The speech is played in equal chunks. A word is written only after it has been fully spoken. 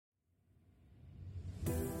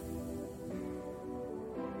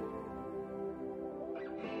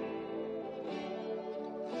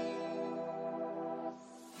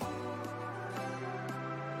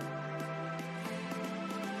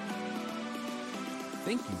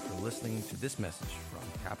Thank you for listening to this message from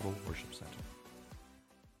Capital Worship Center.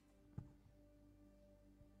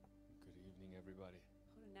 Good evening, everybody.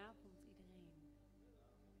 Goedenavond iedereen.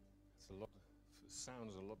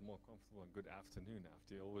 Sounds a lot more comfortable and good afternoon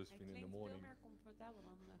after you always Het been in the klinkt veel morning. meer comfortabel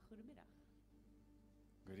dan goedemiddag.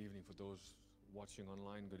 Good evening for those watching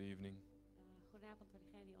online. Good evening. Goedenavond voor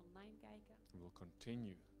degenen die online kijken. We'll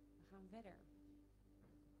continue We gaan verder.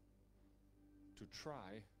 to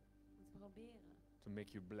try Om te proberen to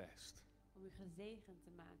make you blessed. om u gezegend te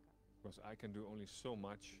maken. Because I can do only so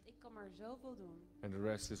much, Ik kan maar zoveel doen. and the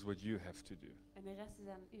rest is what you have to do. En de rest is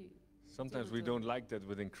aan u. Sometimes we don't like that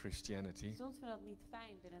within Christianity, Soms vinden we dat niet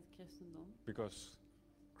fijn binnen het christendom. because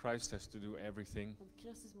Christ has to do everything. Want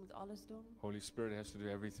Christus moet alles doen. Holy Spirit has to do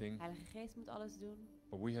everything. Heilige Geest moet alles doen.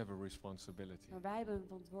 But we have a responsibility. Maar wij hebben een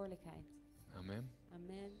verantwoordelijkheid. Amen.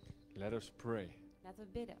 Amen. Let us pray. Laten we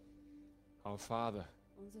bidden. Our Father,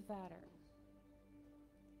 Onze Vader.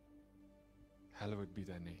 hallowed be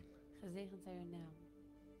thy name. Gezegend zij uw naam.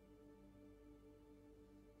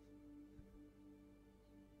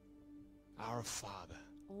 Our Father,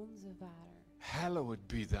 Onze Vader. hallowed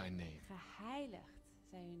be thy name. Geheiligd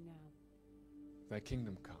zij uw naam. Thy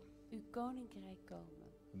kingdom come, Uw koninkrijk komen.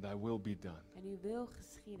 and thy will be done. En uw wil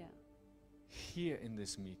geschieden. Here in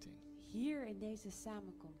this meeting, Hier in deze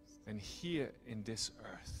samenkomst. and here in this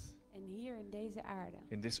earth, En hier in deze aarde.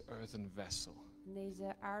 in this earthen vessel, In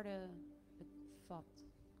deze aarde vat.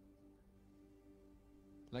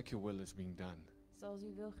 like your will is being done Zoals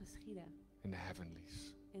uw wil geschieden. in the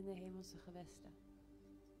heavenlies. In de hemelse gewesten.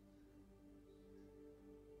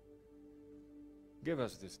 Give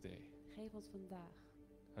us this day Geef ons vandaag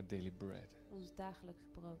our daily bread, ons dagelijks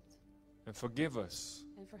brood. and forgive us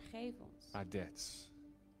En vergeef ons our debts,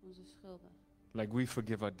 onze schulden. like we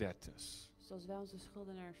forgive our debtors. Zoals wij onze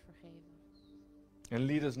schuldenaars vergeven. And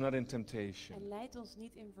lead us not in En temptation, leid ons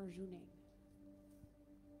niet in verzoening.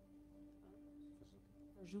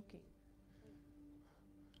 Verzoeking.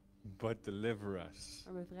 but deliver us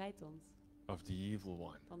Maar bevrijd ons of the evil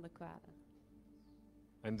one. van de kwade.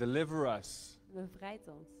 And deliver us Bevrijd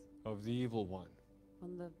ons of the evil one.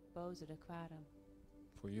 van de boze, de kwade.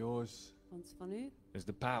 For yours Want van u is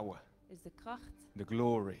the power, is de kracht the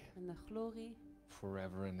glory, en de glorie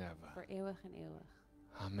forever and ever. voor eeuwig en eeuwig.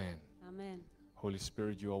 Amen. Amen. Holy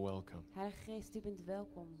Spirit, you are welcome. Heilige Geest, u bent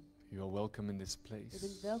welkom. You are welcome in this U bent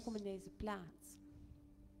place. welkom in deze plaats.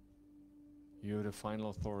 You are the final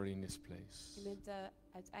authority in this place. U bent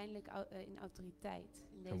uiteindelijk in autoriteit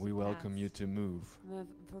in deze And we plaats. welcome you to move. We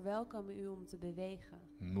verwelkomen u om te bewegen.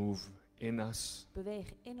 Move in us,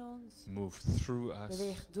 Beweeg in ons. move through us,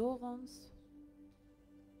 Beweeg door ons.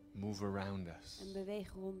 move around En us.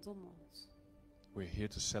 beweeg rondom ons. We're here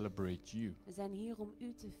to celebrate you. We zijn hier om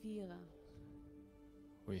u te vieren.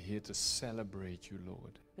 We're here to celebrate you,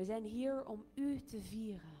 Lord. We zijn hier om u te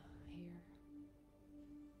vieren, Heer.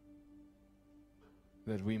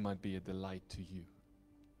 That we might be a delight to you.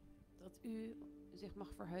 Dat u zich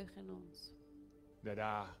mag verheugen in ons. That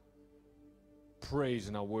our praise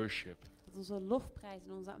and our worship Dat onze lofprijs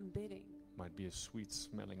en onze aanbidding might be a sweet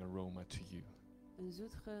smelling aroma to you. een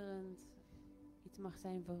zoetgeurend iets mag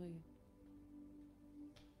zijn voor u.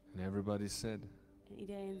 And everybody said, En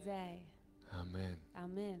iedereen zei, Amen.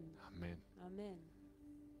 amen, Amen. amen.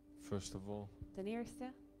 First of all, Ten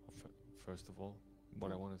eerste,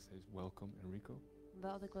 what I want to say is welcome, Enrico.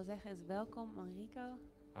 wat ik wil zeggen is welkom Enrico.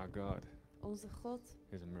 Our God Onze God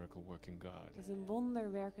is a miracle working God. is een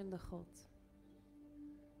wonderwerkende God.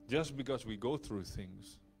 Just because we go through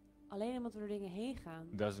things Alleen omdat we door dingen heen gaan,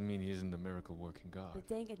 doesn't mean He isn't a miracle working God.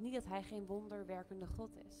 betekent niet dat hij geen wonderwerkende God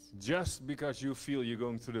is. Just because you feel you're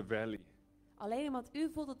going through the valley Alleen omdat u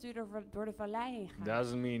voelt dat u door de vallei heen gaat,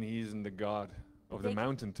 doesn't mean He isn't the God of the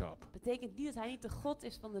mountaintop. betekent niet dat hij niet de God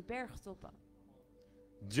is van de bergtoppen.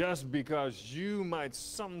 Just because you might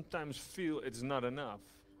sometimes feel it's not enough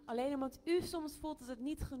Alleen omdat u soms voelt dat het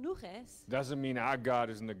niet genoeg is, doesn't mean our God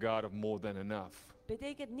isn't the God of more than enough.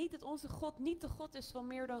 betekent niet dat onze God niet de God is van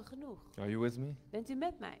meer dan genoeg. Are you with me? Bent u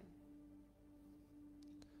met mij?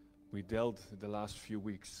 We dealt the last few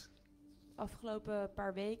weeks Afgelopen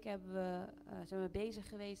paar weken zijn we bezig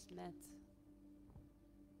geweest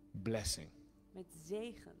blessing. met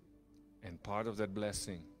zegen. And part of that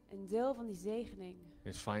blessing Een deel van die zegening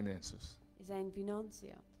is finances. zijn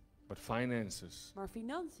financiën. But finances Maar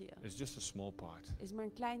financiën is just a small part is maar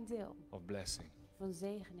een klein deel of blessing. van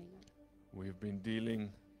zegeningen. We've been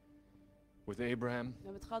dealing with Abraham. We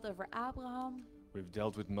hebben het gehad over Abraham, We've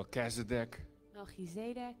dealt with Melchizedek,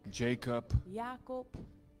 Melchizedek, Jacob, Jacob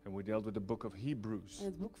and we dealt with the book of Hebrews. en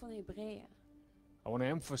het boek van Hebreeën. I want to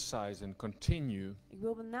emphasize and continue Ik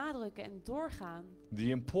wil benadrukken en doorgaan the met het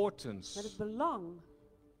importance belang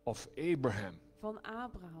of Abraham van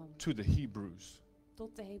Abraham to the Hebrews.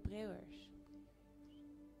 tot de Hebreeërs.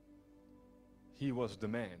 He was the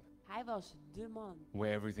man Hij was de man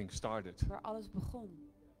where everything started. waar alles begon.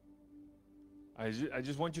 I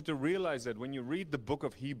just want you to realize that when you read the book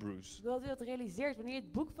of Hebrews, Ik wil dat u dat realiseert wanneer je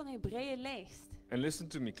het boek van Hebreeën leest. and listen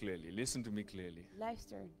to me clearly.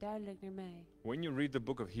 Luister duidelijk naar mij. When you read the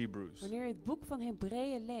book of Hebrews, Wanneer je het boek van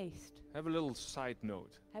Hebreeën leest, have a little side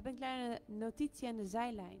note. heb een kleine notitie aan de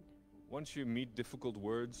zijlijn. Once you meet difficult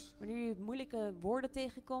words, Wanneer je moeilijke woorden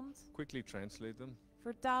tegenkomt, quickly translate them.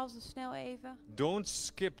 vertaal ze snel even. Don't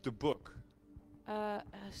skip the book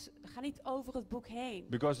Ga niet over het boek heen,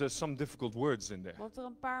 because there's some difficult words in there. want er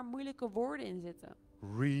een paar moeilijke woorden in zitten.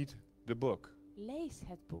 Read the book. Lees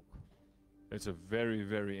het boek. It's a very,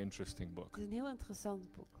 very interesting book. Het is een heel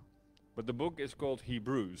interessant boek. But the book is called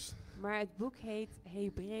Hebrews. Maar het boek heet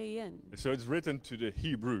Hebreeën. So it's written to the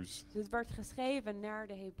Hebrews. Dus het wordt geschreven naar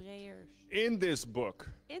de Hebreeërs. In this book,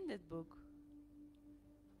 In dit boek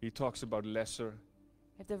he talks about lesser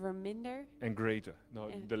heeft het over minder. and greater. No,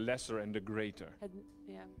 En- the lesser and the greater.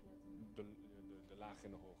 Ja, De laag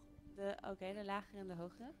en de hoog. de lagere en de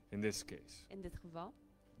hogere. In this case. In dit geval.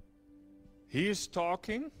 He is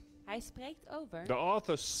talking. Hij spreekt over. The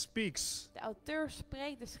author speaks De auteur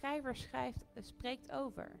spreekt, de schrijver spreekt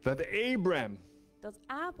over. that Abraham Dat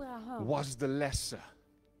Abraham was the lesser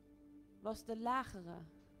was de lagere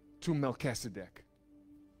to Melchizedek.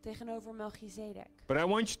 tegenover Melchizedek. But I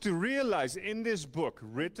want you to realize in this book,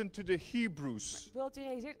 written to the Hebrews, Ik wil dat u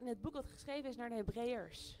realiseert, in het boek dat geschreven is naar de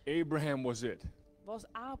Hebreeërs, Abraham was it. was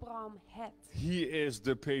Abraham het. He is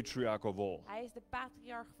the patriarch of all. Hij is de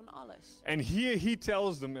patriarch van alles. And here he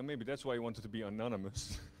tells them, and maybe that's why he wanted to be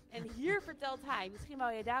anonymous, En hier vertelt hij, misschien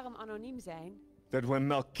wou je daarom anoniem zijn, that when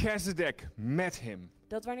Melchizedek met him,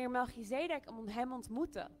 dat wanneer Melchizedek hem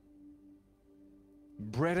ontmoette,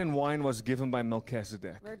 bread and wine was given by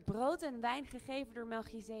Melchizedek. werd brood en wijn gegeven door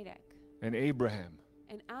Melchizedek. And Abraham,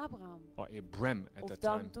 En Abraham, or Abram at of that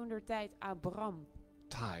dan time, toentertijd Abram,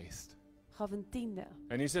 tithed. gaf een tiende.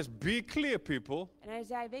 And he says, be clear, people. En hij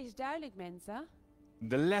zei, wees duidelijk mensen,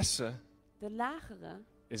 The lesser de lagere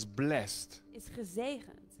is blessed is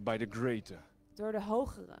gezegend by the greater. door de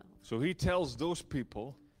hogere. So he tells those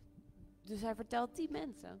people Dus hij vertelt die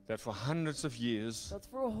mensen that for hundreds of years, dat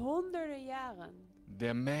voor honderden jaren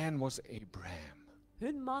their man was Abraham.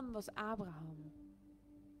 hun man was Abraham.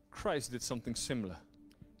 Christ did something similar.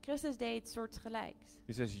 Christus deed soortgelijks.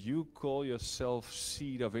 He says, you call yourself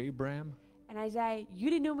seed of Abraham? En hij zei,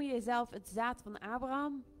 jullie noemen jezelf het zaad van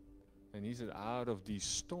Abraham. And he said, out of these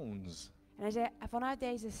stones, En hij zei, vanuit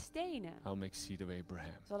deze stenen I'll make seed of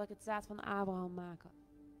Abraham. zal ik het zaad van Abraham maken.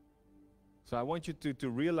 So I want you to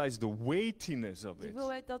realize the weightiness of Dus ik it.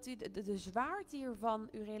 wil dat u de zwaarte hiervan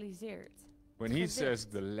u realiseert. When he gewicht. says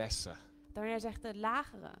the lesser. Dan hij zegt de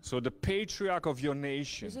lagere. So the patriarch of your Dus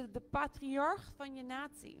nation, de patriarch van je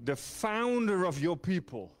natie. the founder of your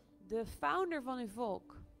people, De founder van uw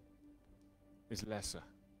volk is lesser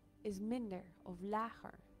is minder of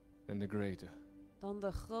lager than the greater. dan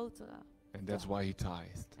de grotere. And that's why he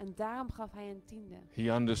tithed. En daarom gaf hij een tiende.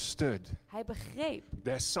 He understood Hij begreep,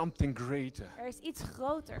 there's something greater. er is iets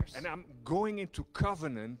groters. And I'm going into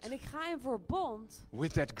covenant En ik ga in verbond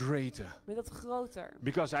with that greater. met dat groter.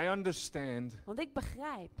 Because I understand Want ik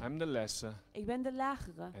begrijp, I'm the lesser ik ben de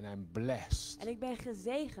lagere. and I'm blessed En ik ben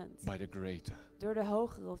gezegend by the greater. door de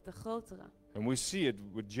hogere of de grotere. And we see it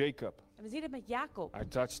with Jacob. En we zien het met Jacob. I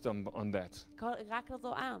touched on that. Ik raakte dat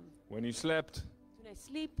al aan. When he slept, Toen hij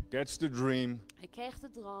sliep, gets the dream, hij kreeg de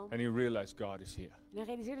droom. and he realized God is here. En hij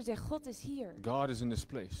realiseerde zich, God is hier. God is in this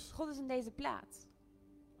place. God is in deze plaats.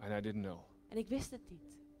 And I didn't know. En ik wist het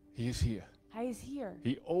niet. He is here. Hij is hier.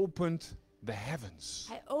 He opened the heavens.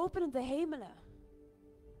 Hij opende de hemelen.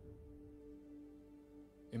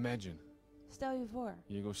 Imagine, Stel je voor,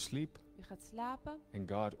 you go sleep, je gaat slapen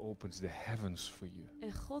and God opens the heavens for you.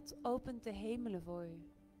 en God opent de hemelen voor je.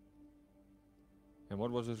 And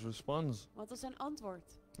what was his response? Wat was zijn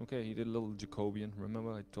antwoord? Okay, he did a little Jacobian.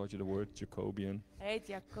 Remember I taught you the word Jacobian? Hij heet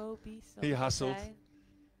Jacobisch. He hustled.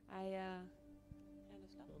 Hij aan de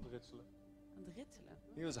slag. Aan het ritselen.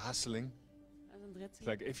 He was hustling. Aan het It's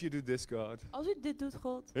ritselen. like, if you do this, God. Als u dit doet,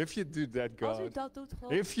 God. If you do that, Als u God. dat doet,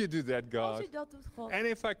 God. If you do that, Als u God. dat doet, God. And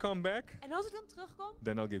if I come back, En als ik dan terugkom,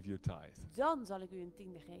 then I'll give you a tithe. dan zal ik u een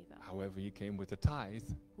tiende geven. However, he came with the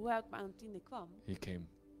tithe. Hoe hij ook maar aan een tiende kwam, He came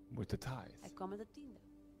with the hij tithe. kwam met een tiende.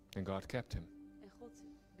 And God kept him. En God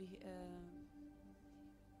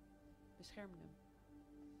beschermde hem.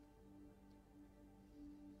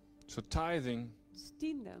 So tithing Dus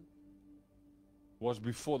tiende was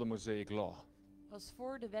before the Mosaic law. was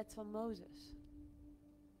voor de wet van Mozes.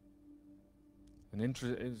 And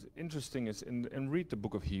interesting is, and read the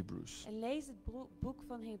book of Hebrews. En lees het boek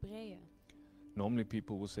van Hebreeën. Normally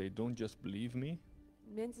people will say, don't just believe me,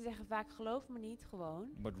 Mensen zeggen vaak, geloof me niet gewoon,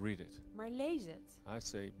 but read it. maar lees het. I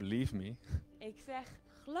say, believe me Ik zeg,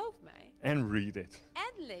 geloof mij and read it.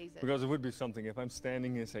 en lees het. Because it would be something if I'm standing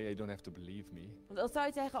here and say, you don't have to believe me. Want als zou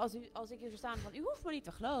je zeggen, als ik hier zou staan van, u hoeft me niet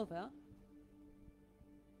te geloven.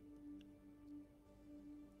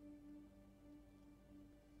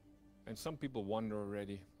 And some people wonder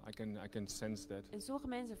already. I can sense that. En sommige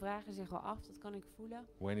mensen vragen zich al af, dat kan ik voelen.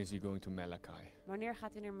 When is he going to Malachi? Wanneer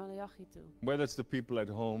gaat hij naar Malachi toe? Whether it's the people at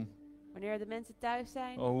home Wanneer de mensen thuis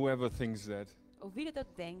zijn, or whoever thinks that. of wie dat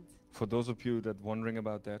ook denkt. For those of you that wondering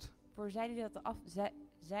about that, Voor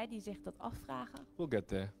zij die zich dat afvragen, we'll get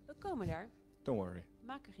there. we komen daar. Don't worry.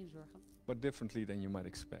 Maak er geen zorgen. But differently than you might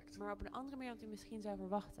expect. Maar op een andere manier dan u misschien zou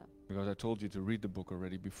verwachten. Because I told you to read the book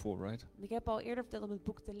already before, right? Want ik heb al eerder verteld om het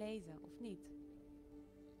boek te lezen, of niet?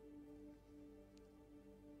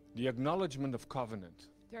 The acknowledgement of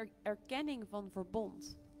covenant De erkenning van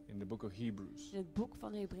verbond. in the book of Hebrews, In het boek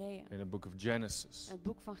van Hebreeën. in the book of Genesis, In het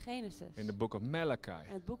boek van Genesis. in the book of Malachi,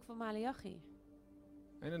 In het boek van Malachi.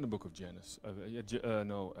 and in the book of Genesis.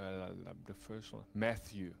 The first one,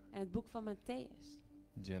 Matthew, En het boek van Matthäus.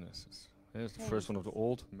 Genesis. There's the first one of the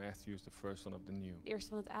old. Matthew is the first one of the new. Het eerste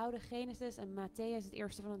van het oude Genesis en Matthäus het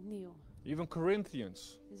eerste van het nieuw. Even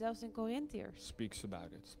Corinthians En zelfs in Corinthiërs speaks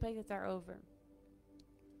about it. spreekt het daarover.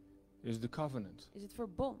 Is the covenant Is het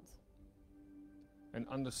verbond. and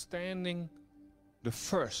understanding the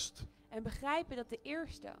first. En begrijpen dat de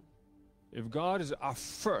eerste, If God is our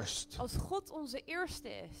first, als God onze eerste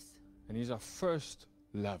is, and He's our first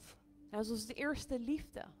love, en als onze eerste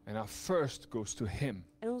liefde, and our first goes to Him.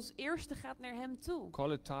 en ons eerste gaat naar hem toe.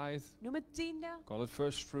 Call it tithe, Noem het tiende, call it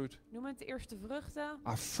first fruit. noem het de eerste vruchten,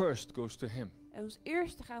 Our first goes to Him. en ons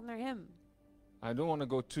eerste gaat naar hem. I don't want to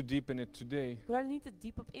go too deep in it today, Ik wil daar niet te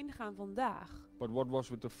diep op ingaan vandaag. but what was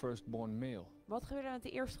with the firstborn male? Wat gebeurde er met de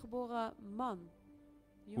eerstgeboren man?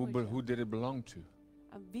 Who Jongetje? did it belong to?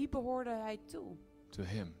 Aan wie behoorde hij toe? To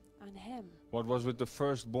Him. Aan hem. What was with the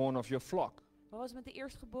firstborn of your flock? Wat was met de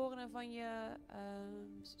eerstgeborene van je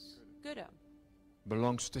kudde?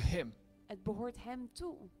 Belongs to Him. Het behoort hem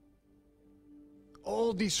toe.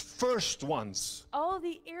 All these first ones Al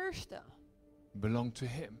die eerste belong to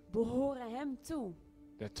Him. behoren hem toe.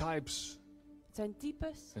 They're types Het zijn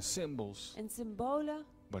types and symbols, en symbolen,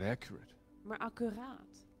 but accurate. maar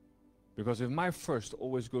accuraat. Because if my first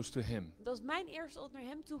always goes to Him, Want als mijn eerste altijd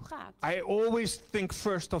naar hem toe gaat, I always think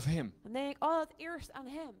first of Him. dan denk ik altijd eerst aan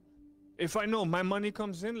hem. If I know my money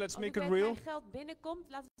comes in, let's Als ik make it weet real. mijn geld binnenkomt,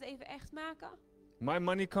 laten we het even echt maken. My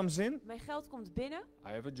money comes in, Mijn geld komt binnen, I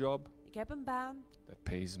have a job ik heb een baan, that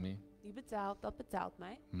pays me. dat betaalt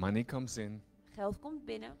mij. Money comes in, Geld komt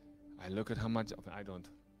binnen. I look at how much, I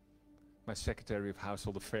don't. My Secretary of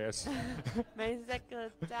Household Affairs Mijn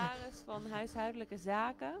secretaris van huishoudelijke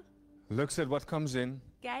zaken looks at what comes in.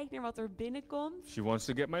 kijkt naar wat er binnenkomt. She wants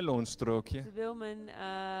to get my loonstrookje. Ze wil mijn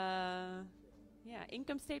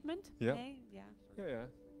income statement. Ja. Nee, ja. Yeah.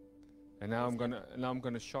 And now I'm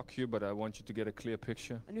gonna shock you, but I want you to get a clear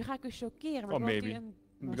picture. En nu ga ik u chockeren, maar Or ik wil dat u maybe. een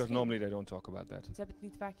Because misschien- normally they don't talk about that. Ze hebben het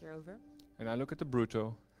niet vaak hierover. And I look at the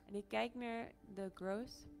brutto, En ik kijk naar de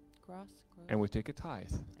gross. and we take a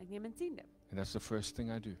tithe. En ik neem een tiende. And that's the first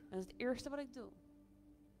thing I do. En dat is het eerste wat ik doe.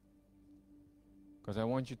 Because I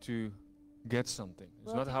want you to get something. It's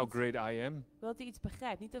Well, not how it's- great I am, Wil dat u iets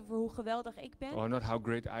begrijpt. Niet over hoe geweldig ik ben. or not how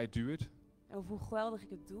great I do it. En over hoe geweldig ik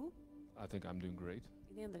het doe. I think I'm doing great.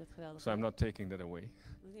 Ik denk dat ik het geweldig So I'm doe. not taking that away.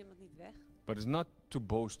 Ik neem dat niet weg. But it's not to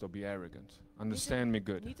boast or be arrogant. Understand me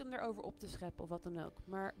good. Niet om erover op te scheppen of wat dan ook.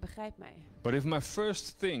 Maar begrijp mij. But if my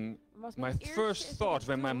first thing, Maar als my het eerste first is thought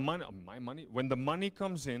wat ik when doe, when the money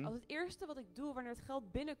comes in, als het eerste wat ik doe wanneer het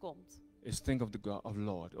geld binnenkomt, is think of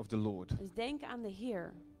the Lord. is denken aan de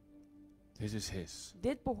Heer. This is His.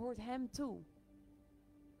 Dit behoort hem toe.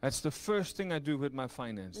 That's the first thing I do with my Dat is het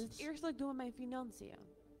finances. eerste wat ik doe met mijn financiën.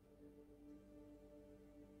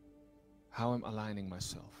 How I'm aligning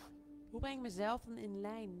myself. Hoe breng ik mezelf dan in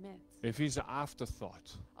lijn met? If He's an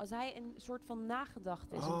afterthought. Als hij een soort van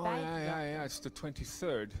nagedachte is, een Oh bijgedachte. yeah. It's the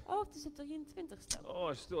 23rd. Oh, het is de 23ste.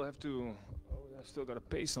 Oh, I still gotta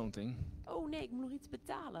pay something. Oh nee, ik moet nog iets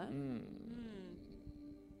betalen. Mm.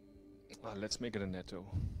 Hmm. Let's make it a netto.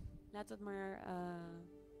 Laat het maar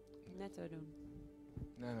netto doen.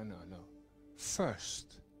 No.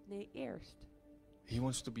 First. Nee, eerst. He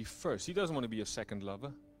wants to be first. He doesn't want to be a second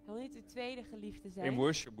lover. Hij wil niet de tweede geliefde zijn. In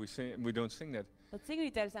worship, we don't sing that. Dat zingen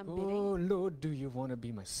jullie tijdens de aanbidding. Oh Lord, do you want to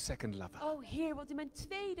be my second lover? Oh Heer, wilt u mijn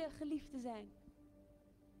tweede geliefde zijn?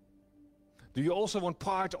 Do you also want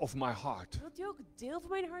part of my heart? Wilt u ook een deel van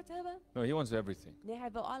mijn hart hebben? No, he wants everything. Nee,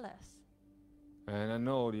 hij wil alles. And I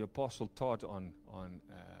know the apostle taught on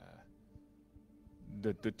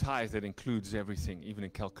the tithe that includes everything, even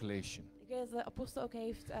in calculation. Ik weet dat de apostel ook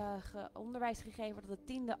heeft onderwijs gegeven dat het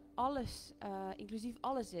tiende alles, inclusief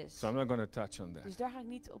alles is. So I'm not going to touch on that. Dus daar ga ik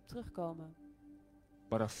niet op terugkomen.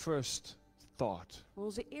 But our first thought, Maar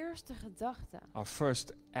onze eerste gedachte, our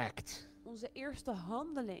first act onze eerste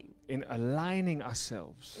handeling, in aligning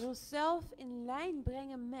ourselves, in onszelf in lijn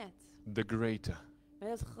brengen met the greater.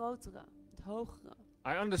 het grotere, het hogere.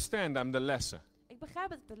 I understand I'm the lesser. Ik begrijp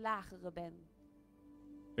dat ik de lagere ben.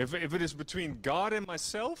 If it is between God and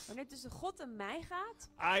myself, Wanneer het tussen God en mij gaat,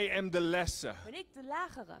 I am the lesser. ben ik de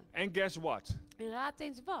lagere. And guess what? En raad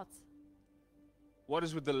eens wat. What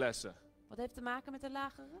is with the lesser? Wat heeft te maken met de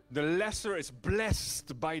lagere? The lesser is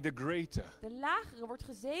blessed by the greater. De lagere wordt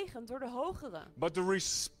gezegend door de hogere. But the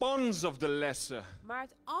response of the lesser Maar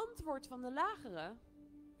het antwoord van de lagere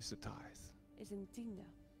is the tithe. is een tiende.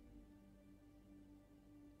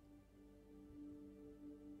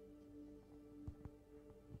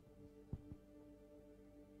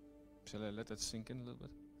 Shall I let that sink in a little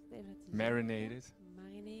bit? Even het Marinate it.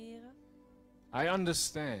 marineren. I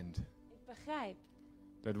understand Ik begrijp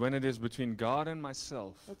that when it is between God and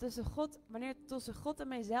myself, dat wanneer het tussen God en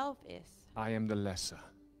mijzelf is, I am the lesser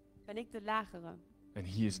ben ik de lagere. and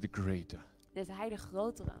He is the greater. Dus hij de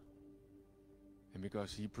grotere. And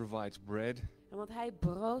because He provides bread, En want hij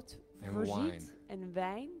brood En voorziet en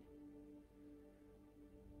wijn,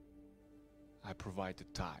 I provide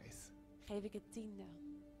the tithe. geef ik het tiende.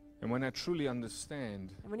 And when I truly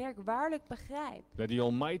understand En wanneer ik waarlijk begrijp that the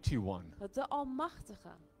Almighty One dat de Almachtige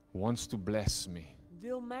wants to bless me,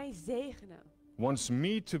 wil mij zegenen, wants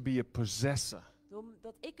me to be a possessor,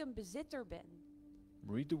 dat ik een bezitter ben,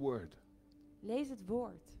 read the word. lees het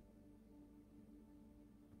woord.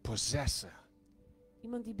 Possessor.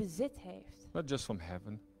 Iemand die bezit heeft. Not just from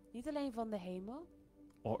heaven Niet alleen van de hemel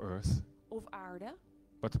or earth, of aarde,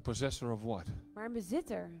 but the possessor of what? maar een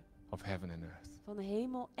bezitter Of heaven and earth. van de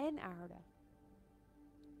hemel en aarde.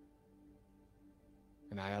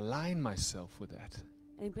 And I align myself with that.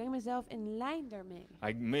 En ik breng mezelf in lijn daarmee.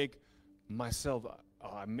 I make myself,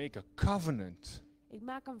 I make a covenant. Ik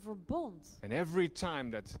maak een verbond. And every time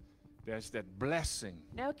that there's that blessing,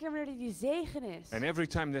 En elke keer wanneer er die zegen is. and every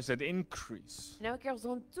time there's that increase, En elke keer als er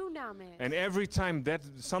een toename is. and every time that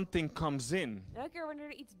something comes in, En elke keer wanneer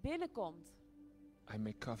er iets binnenkomt. I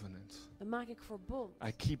make covenant. Dan maak ik verbond.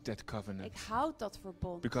 I keep that Ik covenant. houd dat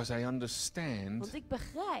verbond. Because I Want understand ik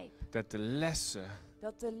begrijp that the lesser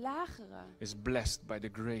dat de lagere is blessed by the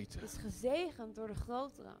greater. is gezegend door de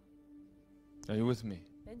grotere. Are you with me?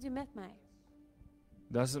 Bent u met mij?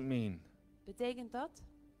 Doesn't mean Betekent dat?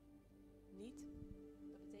 Niet?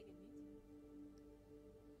 Dat betekent niet.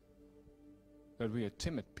 that we are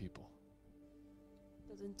timid people,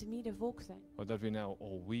 Dat we een timide volk zijn. or that we're now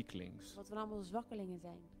all weaklings. Dat we allemaal zwakkelingen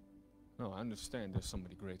zijn. No, I understand there's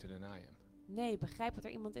somebody greater than I am. Nee, begrijp dat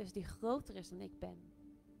er iemand is die groter is dan ik ben.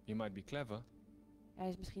 You might be clever. Hij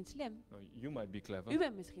is misschien slim. No, you might be clever. U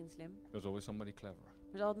bent misschien slim. There's always somebody clever. Maar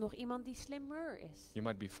er is altijd nog iemand die slimmer is. You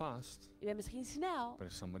might be fast, U bent misschien snel. but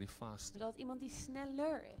there's somebody Maar faster. er is altijd iemand die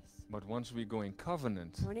sneller is. But once we go in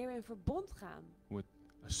covenant Maar wanneer we in verbond gaan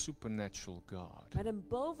a supernatural God met een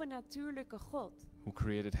bovennatuurlijke God who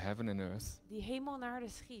created heaven and earth, die hemel en aarde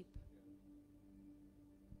schiep.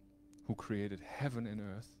 who created heaven and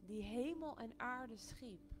earth, Die hemel en aarde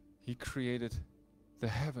schiep. He created the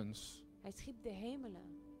heavens Hij schiep de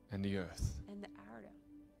hemelen and the earth. en de aarde.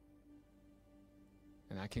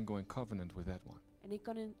 And I can go in covenant with that one. En ik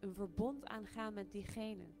kan een verbond aangaan met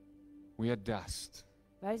diegene. We are dust.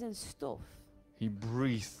 Wij zijn stof. He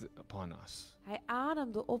breathed upon us Hij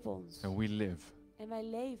ademde op ons. and we live. En wij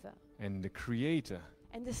leven. And the Creator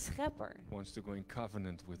En de schepper wants to go in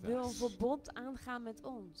covenant with wil een us. verbond aangaan met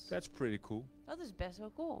ons. That's pretty cool. Dat is best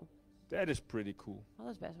wel cool. That is pretty cool. Dat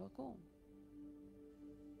is best wel cool.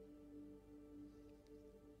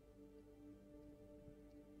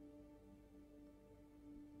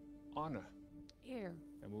 Honor. Eer.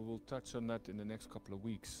 And we will touch on that in the next couple of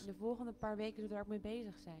weeks. In de volgende paar weken zullen we daar ook mee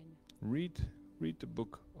bezig zijn. Read the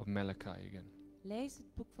book of Malachi again. Lees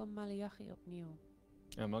het boek van Malachi opnieuw.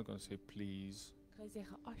 I'm not going to say please, Ik ga je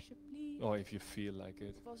zeggen alsjeblieft. or if you feel like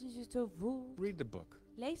it. Of als je het zo voelt. Read the book.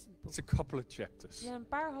 Lees het boek. It's a couple of chapters. Er zijn een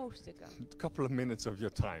paar hoofdstukken. A couple of minutes of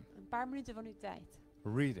your time. Een paar minuten van uw tijd.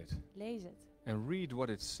 Read it. Lees het. And read what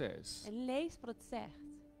it says. En lees wat het zegt.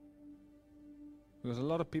 Because a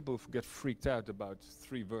lot of people get freaked out about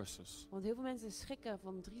 3 verses. Want heel veel mensen schrikken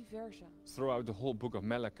van 3 versen. Throw out the whole book of En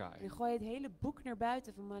Malachi. je gooit het hele boek naar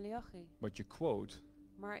buiten van Maleachi. But you quote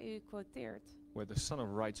Maar u quoteert where the Son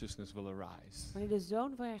of Righteousness will arise. wanneer de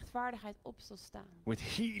zoon van rechtvaardigheid op zal staan.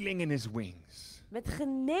 With healing in his wings. Met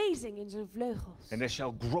genezing in zijn vleugels. And they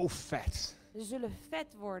shall grow fat Ze zullen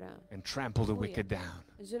vet worden. and trample the Groeien. wicked down.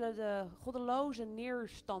 En zullen de goddelozen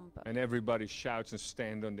neerstampen. And everybody shouts and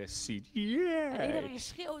stand on their seat. En Yeah! iedereen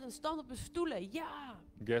schreeuwt en stamt op hun stoelen. Ja!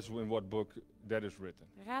 Guess in what book that is written?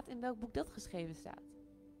 Raad in welk boek dat geschreven staat.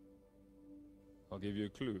 I'll give you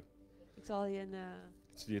a clue. Ik zal je een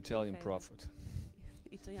It's the Italian Okay. prophet,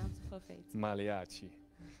 Italiaanse profeet. Maleachi.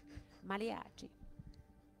 Maleachi.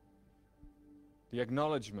 The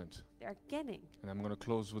acknowledgement. De erkenning. And I'm going to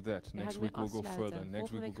close with that. Daar Next gaan we week we'll go afsluiten. further. Next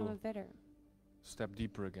Volgende week week we'll gaan go we verder. step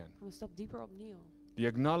deeper again. Gaan we een stap dieper opnieuw. The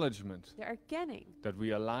acknowledgement De erkenning. that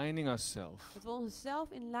we are aligning ourselves Dat we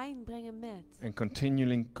onszelf in lijn brengen met. and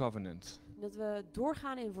continuing covenant En dat we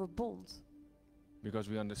doorgaan in verbond. because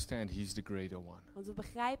we understand He's the greater one. Want we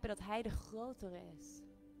begrijpen dat Hij de grotere is.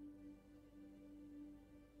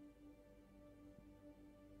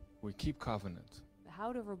 We keep covenant. We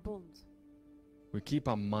houden verbond. We keep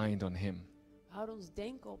our mind on Him. We houden ons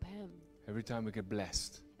denken op Hem. Every time we get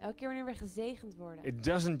blessed. Elke keer wanneer we gezegend worden. It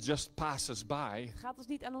doesn't just pass us by. Het gaat ons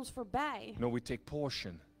niet aan ons voorbij. No, we take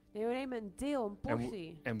portion. Nee, we nemen een deel, een And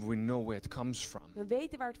portie. and we know where it comes from. We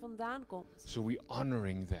weten waar het vandaan komt. So we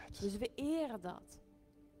honoring that. Dus we eren dat.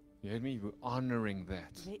 You hear me? We're honoring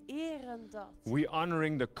that. We eren dat. We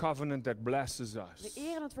honoring the covenant that blesses We us.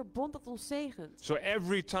 eren het verbond dat ons zegent. So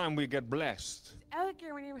every time we get blessed, Elke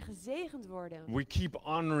keer wanneer we gezegend worden. we keep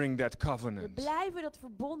honoring that We covenant. blijven dat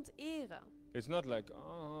verbond eren. It's not like,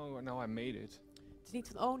 oh, now I made it. Het is niet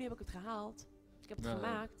van, oh, nu heb ik het gehaald. Ik heb het Nee.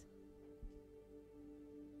 gemaakt.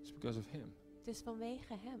 It's because of Him. Het is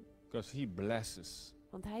vanwege Hem. Because He blesses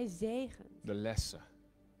Want Hij zegent the lesser.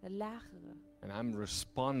 de lagere. And I'm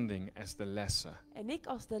responding as the lesser. En ik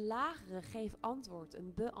als de lagere geef antwoord,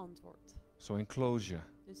 een beantwoord. So in closure,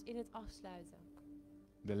 Dus in het afsluiten.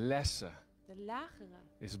 the lesser De lagere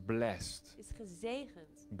is blessed is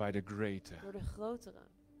gezegend by the greater. door de grotere.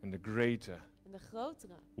 And the greater En de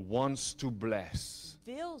grotere wants to bless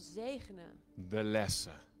wil zegenen the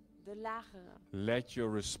lesser. de lagere. Let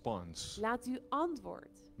your response Laat uw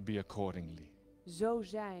antwoord be accordingly. zo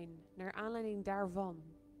zijn, naar aanleiding daarvan.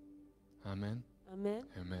 Amen. Amen.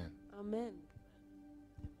 Amen. Amen.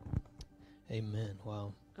 Amen.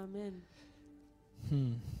 Wow. Amen.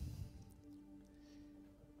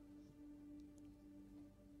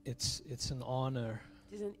 It's an honor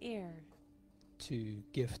Het is een eer to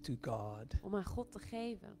give to God. om aan God te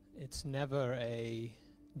geven. It's never a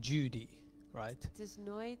duty, right? Het is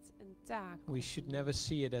nooit een taak. We should never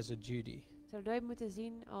see it as a duty. We zouden nooit moeten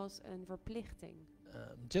zien als een verplichting.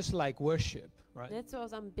 Just like worship, right? Net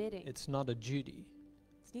zoals aanbidding. It's not a duty.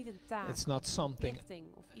 Het is niet een taak. It's not een something.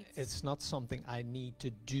 verplichting of iets. It's not something I need to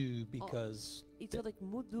do because Iets wat ik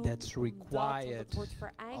moet doen. that's omdat het required wordt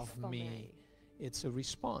vereist of van me. mij. it's a Het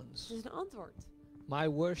response. is een antwoord. My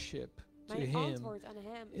worship to Mijn Him antwoord aan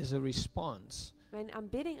Hem. is a response. Mijn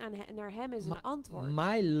aanbidding naar Hem is een antwoord.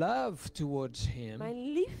 My love towards Him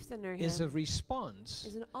Mijn liefde naar is a Hem response.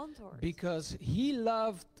 is een antwoord. Because He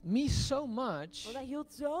loved me so much Want Hij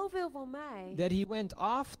hield zoveel van mij. that He went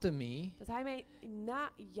after me, Dat Hij mij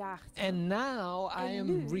najaagde. and now I En am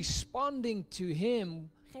nu responding to Him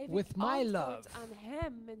Geef with ik my antwoord love, aan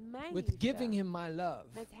Hem met mijn with liefde. giving Him my love.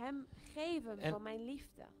 Met Hem geven En- van mijn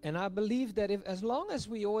liefde. And I believe that if, as long as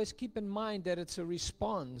we always keep in mind that it's a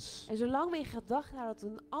response, En zolang we in gedachten houden dat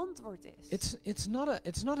het een antwoord is.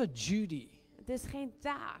 it's not a duty. Het is geen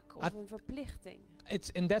taak of een verplichting.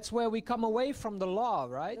 And that's where we come away from the law,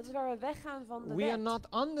 Dat right? is waar we weggaan van de We are wet. not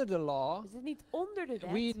under the law. We zitten niet onder de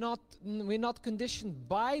wet. We're not conditioned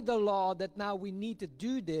by the law that now we need to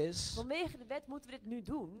do this. Vanwege de wet moeten we dit nu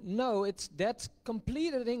doen. No, that's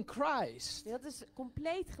completed in Christ. Dat is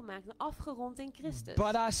compleet gemaakt en afgerond in Christus.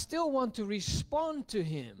 But I still want to respond to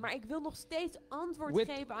Him Maar ik wil nog steeds antwoord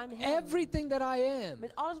with geven aan Hem. everything that I am.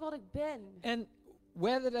 Met alles wat ik ben. And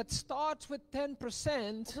whether that starts with Of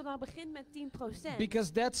 10%, het nou begint met 10%.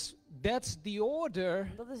 because that's the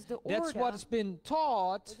order, Dat is de orde. that's what's been Dat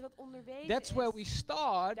taught, is wat onderwezen that's where we is.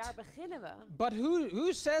 start. Daar beginnen we. But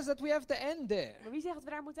who says that we have to end there? Maar wie zegt dat we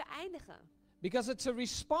daar moeten eindigen? Because it's a Want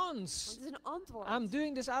response. het is een antwoord. I'm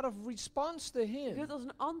doing this out of response to Ik doe Him. het als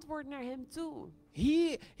een antwoord naar Hem toe.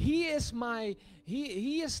 He is my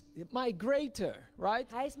greater,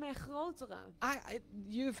 right? Hij is mijn grotere.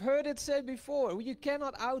 You've heard it said before. You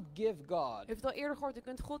cannot outgive God. U heeft het al eerder gehoord, u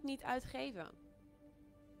kunt God niet uitgeven.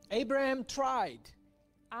 Abraham tried,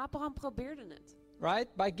 Abraham probeerde het.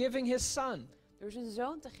 right? By giving his son. Door zijn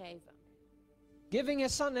zoon te geven. Giving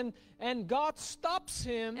his son, and God stops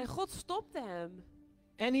him, En God stopte hem.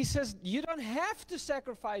 and he says, you don't have to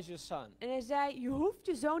sacrifice your son. En hij zei, je hoeft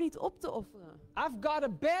je zoon niet op te offeren. I've got a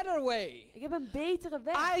better way. Ik heb een betere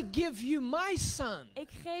weg. I give you my son. Ik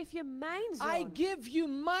geef je mijn I zoon. give you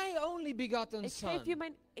my only begotten son.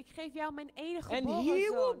 Ik geef jou mijn enige And geboren he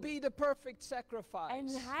will zoon. be the perfect En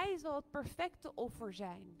sacrifice. hij zal het perfecte offer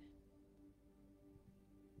zijn.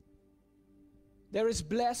 There is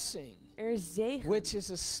blessing, Er is zegen. which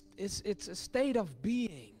is it's a state of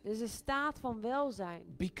being. Het is een staat van welzijn.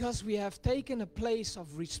 Because we have taken a place of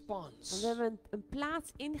Want response we hebben een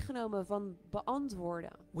plaats ingenomen van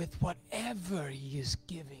beantwoorden. with whatever he is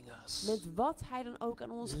giving us. Met wat hij dan ook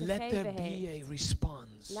aan ons Let there gegeven be heeft. a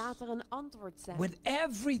response. Laat er een antwoord zijn. With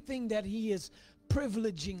everything that he is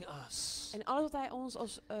privileging us. En alles wat hij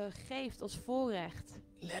ons geeft als voorrecht.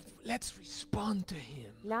 Let's respond to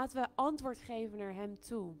him. Laten we antwoord geven naar hem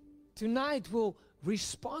toe. Tonight we'll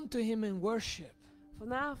respond to him in worship.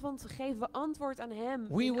 Vanavond geven we antwoord aan hem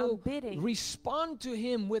We in will aanbidding. respond to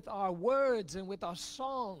him with our words and with our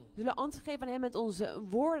song. We zullen antwoord geven aan hem met onze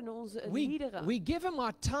woorden en onze liederen. We give him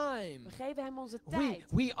our time. We geven hem onze tijd.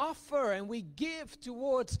 We offer and we give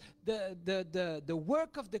towards the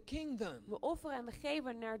work of the kingdom. We offeren en we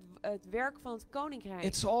geven naar het werk van het koninkrijk.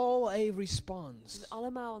 It's all a Het response. is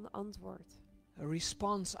allemaal een antwoord. A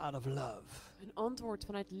response out of love. Een antwoord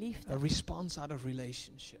vanuit liefde. A response out of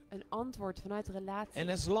relationship. Een antwoord vanuit relatie. And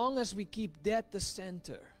as long as we keep that the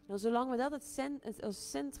center. En zolang we dat het als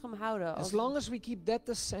centrum houden. As long as we keep that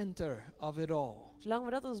the center of it all. Zolang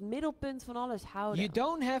we dat als middelpunt van alles houden. You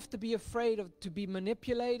don't have to be afraid to be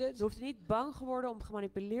manipulated. Je hoeft niet bang geworden om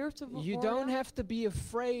gemanipuleerd te worden. You don't have to be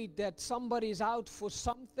afraid that somebody is out for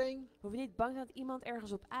something. Je hoeft niet bang dat iemand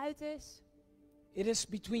ergens op uit is. It is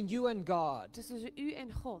between you and God. Het is tussen u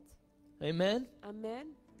en God. Amen.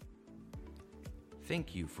 Amen. Thank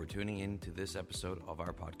you for tuning in to this episode of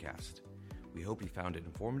our podcast. We hope you found it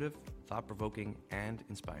informative, thought-provoking, and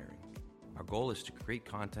inspiring. Our goal is to create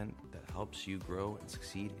content that helps you grow and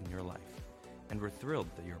succeed in your life. And we're thrilled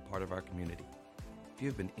that you're a part of our community. If you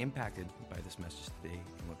have been impacted by this message today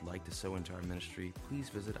and would like to sow into our ministry, please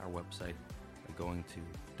visit our website by going to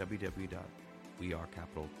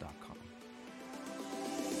www.wearecapital.com.